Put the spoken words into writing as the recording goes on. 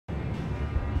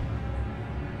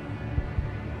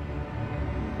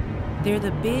They're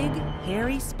the big,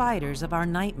 hairy spiders of our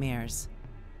nightmares,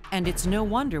 and it's no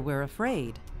wonder we're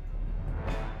afraid.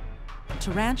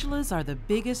 Tarantulas are the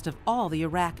biggest of all the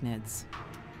arachnids.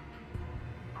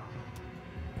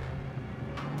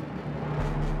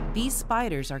 These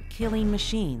spiders are killing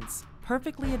machines,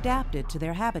 perfectly adapted to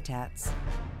their habitats.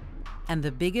 And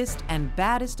the biggest and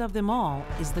baddest of them all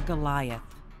is the Goliath.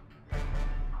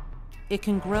 It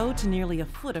can grow to nearly a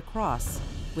foot across,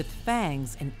 with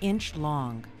fangs an inch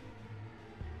long.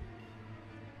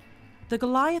 The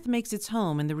Goliath makes its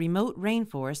home in the remote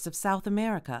rainforests of South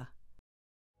America.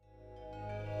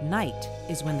 Night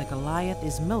is when the Goliath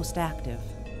is most active.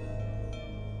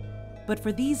 But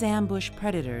for these ambush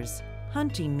predators,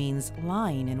 hunting means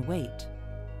lying in wait.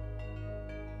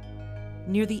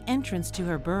 Near the entrance to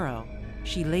her burrow,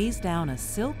 she lays down a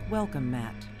silk welcome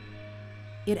mat.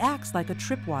 It acts like a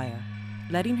tripwire,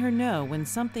 letting her know when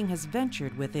something has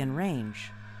ventured within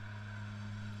range.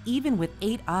 Even with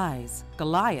 8 eyes,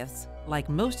 Goliaths, like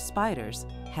most spiders,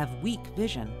 have weak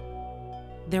vision.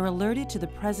 They're alerted to the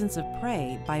presence of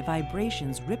prey by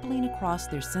vibrations rippling across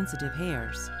their sensitive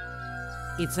hairs.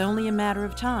 It's only a matter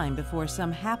of time before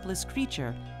some hapless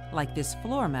creature, like this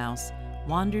floor mouse,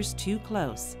 wanders too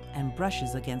close and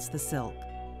brushes against the silk.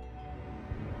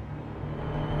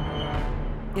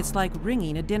 It's like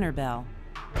ringing a dinner bell.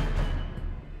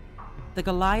 The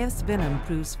Goliath's venom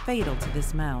proves fatal to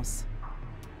this mouse.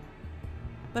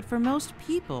 But for most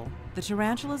people, the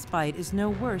tarantula's bite is no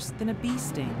worse than a bee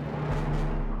sting.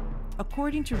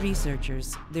 According to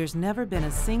researchers, there's never been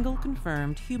a single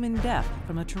confirmed human death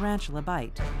from a tarantula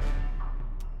bite.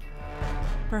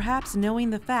 Perhaps knowing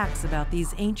the facts about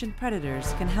these ancient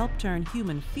predators can help turn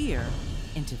human fear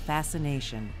into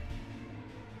fascination.